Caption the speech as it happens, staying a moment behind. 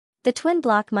The twin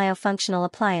block myofunctional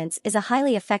appliance is a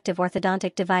highly effective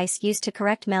orthodontic device used to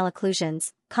correct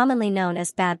malocclusions, commonly known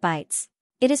as bad bites.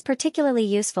 It is particularly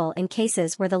useful in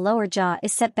cases where the lower jaw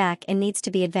is set back and needs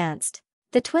to be advanced.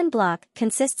 The twin block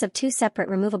consists of two separate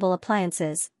removable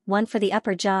appliances, one for the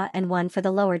upper jaw and one for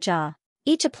the lower jaw.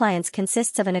 Each appliance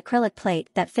consists of an acrylic plate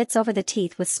that fits over the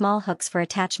teeth with small hooks for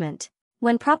attachment.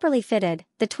 When properly fitted,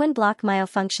 the twin block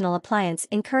myofunctional appliance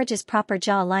encourages proper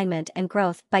jaw alignment and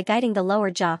growth by guiding the lower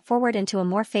jaw forward into a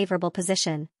more favorable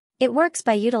position. It works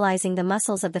by utilizing the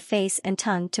muscles of the face and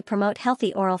tongue to promote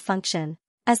healthy oral function.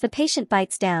 As the patient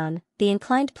bites down, the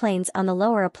inclined planes on the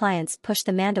lower appliance push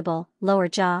the mandible, lower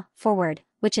jaw, forward,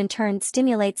 which in turn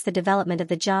stimulates the development of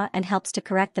the jaw and helps to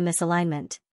correct the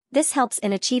misalignment. This helps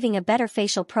in achieving a better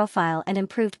facial profile and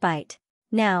improved bite.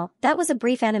 Now, that was a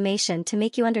brief animation to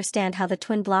make you understand how the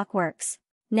twin block works.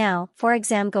 Now, for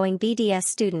exam-going BDS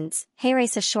students,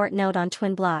 here's a short note on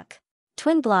twin block.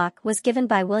 Twin block was given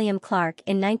by William Clark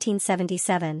in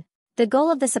 1977. The goal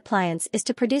of this appliance is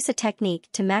to produce a technique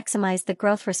to maximize the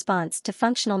growth response to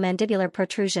functional mandibular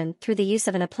protrusion through the use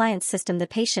of an appliance system the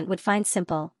patient would find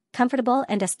simple, comfortable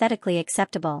and aesthetically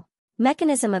acceptable.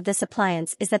 Mechanism of this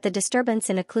appliance is that the disturbance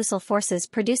in occlusal forces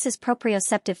produces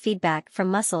proprioceptive feedback from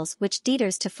muscles which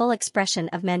deters to full expression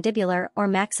of mandibular or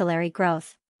maxillary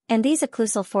growth. And these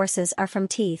occlusal forces are from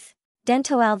teeth,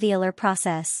 dentoalveolar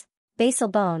process, basal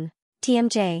bone,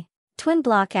 TMJ. Twin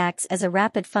block acts as a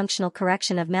rapid functional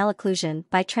correction of malocclusion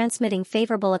by transmitting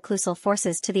favorable occlusal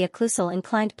forces to the occlusal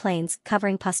inclined planes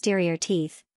covering posterior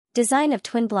teeth. Design of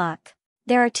twin block.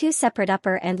 There are two separate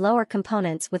upper and lower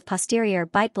components with posterior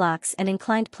bite blocks and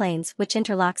inclined planes which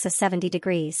interlocks a 70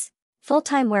 degrees.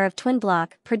 Full-time wear of twin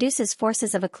block produces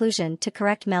forces of occlusion to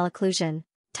correct malocclusion.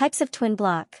 Types of twin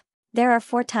block. There are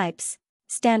 4 types: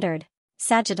 standard,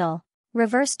 sagittal,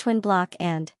 reverse twin block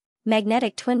and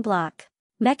magnetic twin block.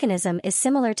 Mechanism is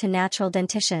similar to natural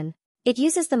dentition. It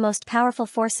uses the most powerful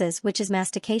forces, which is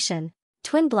mastication.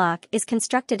 Twin block is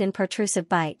constructed in protrusive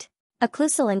bite.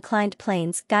 Occlusal inclined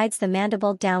planes guides the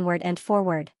mandible downward and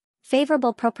forward.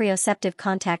 Favorable proprioceptive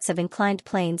contacts of inclined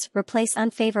planes replace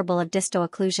unfavorable of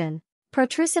disto-occlusion.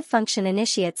 Protrusive function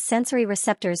initiates sensory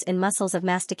receptors in muscles of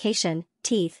mastication,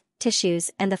 teeth,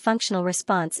 tissues and the functional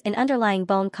response in underlying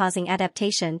bone causing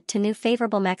adaptation to new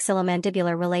favorable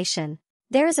maxillomandibular relation.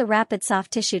 There is a rapid soft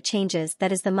tissue changes,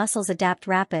 that is the muscles adapt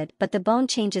rapid but the bone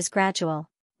changes gradual.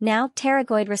 Now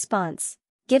pterygoid response.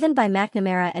 Given by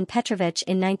McNamara and Petrovich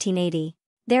in 1980.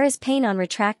 There is pain on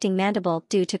retracting mandible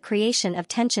due to creation of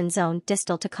tension zone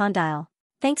distal to condyle.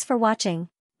 Thanks for watching.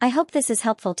 I hope this is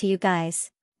helpful to you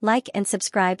guys. Like and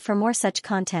subscribe for more such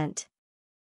content.